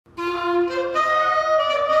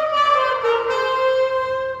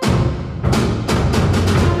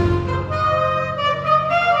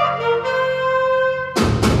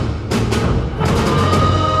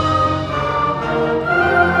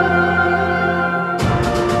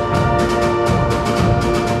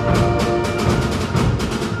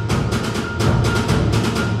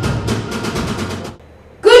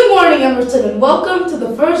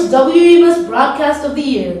broadcast of the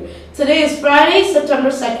year. Today is Friday, September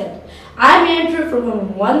 2nd. I'm Andrew from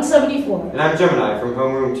Homeroom 174. And I'm Gemini from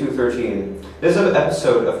Homeroom 213. This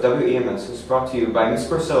episode of WEMS was brought to you by Ms.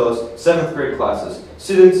 Porcello's 7th grade classes.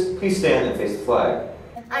 Students, please stand and face the flag.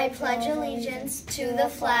 I pledge allegiance to the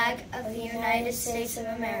flag of the United States of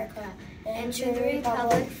America and to the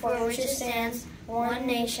republic for which it stands, one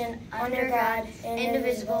nation, under God,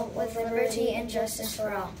 indivisible, with liberty and justice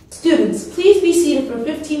for all. Students, please be seated for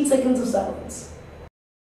 15 seconds of silence.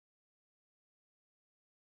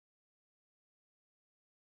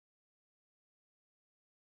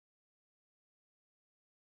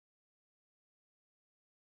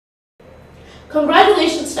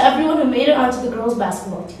 Congratulations to everyone who made it onto the girls'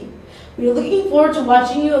 basketball team. We are looking forward to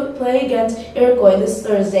watching you play against Iroquois this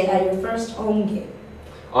Thursday at your first home game.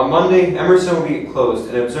 On Monday, Emerson will be closed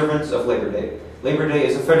in observance of Labor Day. Labor Day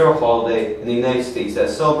is a federal holiday in the United States that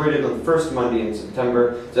is celebrated on the first Monday in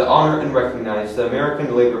September to honor and recognize the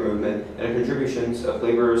American labor movement and the contributions of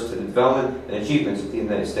laborers to the development and achievements of the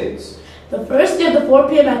United States. The first day of the 4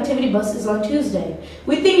 p.m. activity bus is on Tuesday.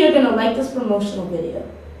 We think you're going to like this promotional video.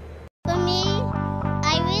 For me,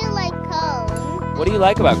 I really like corn. What do you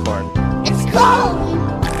like about corn? It's corn!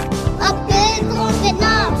 A good corn with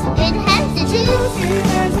knobs. It has the juice.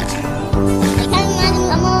 I can't imagine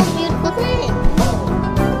a more beautiful thing.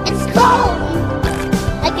 It's corn!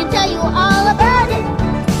 I can tell you all about it.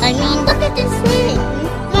 I mean, look at this thing.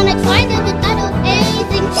 I'm excited that I do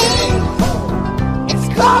anything change. It's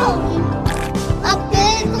corn! A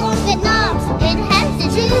good corn with knobs. It has the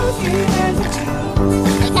juice.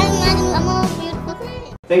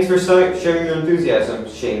 Thanks for sharing your enthusiasm,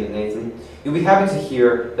 Shane and Nathan. You'll be happy to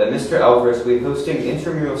hear that Mr. Alvarez will be hosting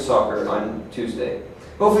intramural soccer on Tuesday.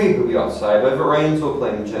 Hopefully he'll be outside, but if it rains, we'll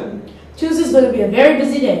play in the gym. Tuesday's going to be a very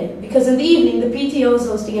busy day, because in the evening, the PTO is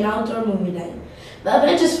hosting an outdoor movie night. The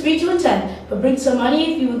event is free to attend, but bring some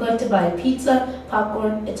money if you would like to buy pizza,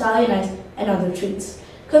 popcorn, Italian ice, and other treats.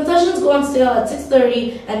 Concessions go on sale at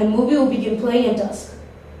 6:30, and the movie will begin playing at dusk.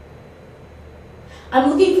 I'm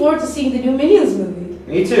looking forward to seeing the new Minions movie.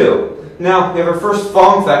 Me too. Now, we have our first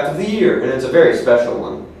Fong Fact of the year, and it's a very special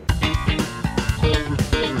one.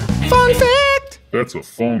 Fong Fact! That's a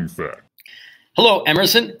Fong Fact. Hello,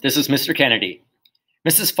 Emerson. This is Mr. Kennedy.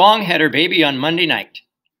 Mrs. Fong had her baby on Monday night.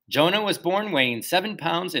 Jonah was born weighing 7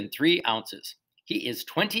 pounds and 3 ounces. He is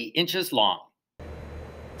 20 inches long.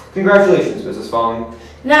 Congratulations, Mrs. Fong.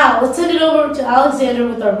 Now, let's send it over to Alexander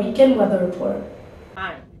with our weekend weather report.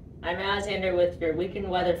 Hi, I'm Alexander with your weekend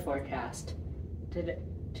weather forecast.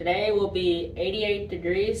 Today will be 88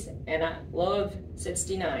 degrees and a low of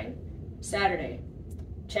 69. Saturday,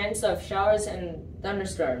 chance of showers and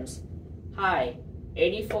thunderstorms. High,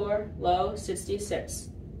 84, low, 66.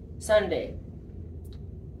 Sunday,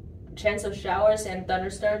 chance of showers and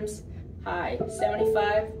thunderstorms. High,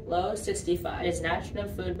 75, low, 65. It's National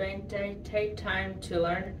Food Bank Day. Take time to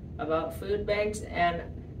learn about food banks and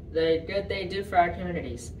the good they do for our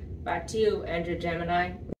communities. Back to you, Andrew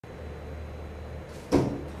Gemini.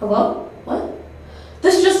 Hello? What?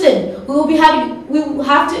 This just in. We will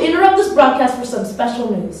have to interrupt this broadcast for some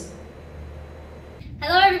special news.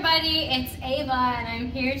 Hello everybody, it's Ava and I'm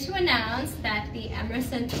here to announce that the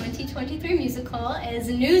Emerson 2023 musical is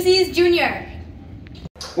Newsies Junior.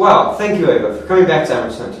 Wow, thank you, Ava, for coming back to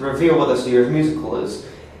Emerson to reveal what this year's musical is.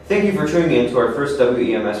 Thank you for tuning in to our first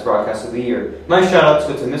WEMS broadcast of the year. My shout-outs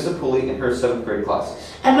go to Miss Apuli and her 7th grade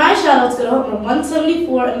classes. And my shout-outs go to Homeroom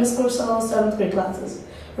 174 and Miss Corsello's 7th grade classes.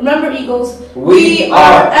 Remember, Eagles, we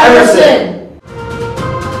are Emerson!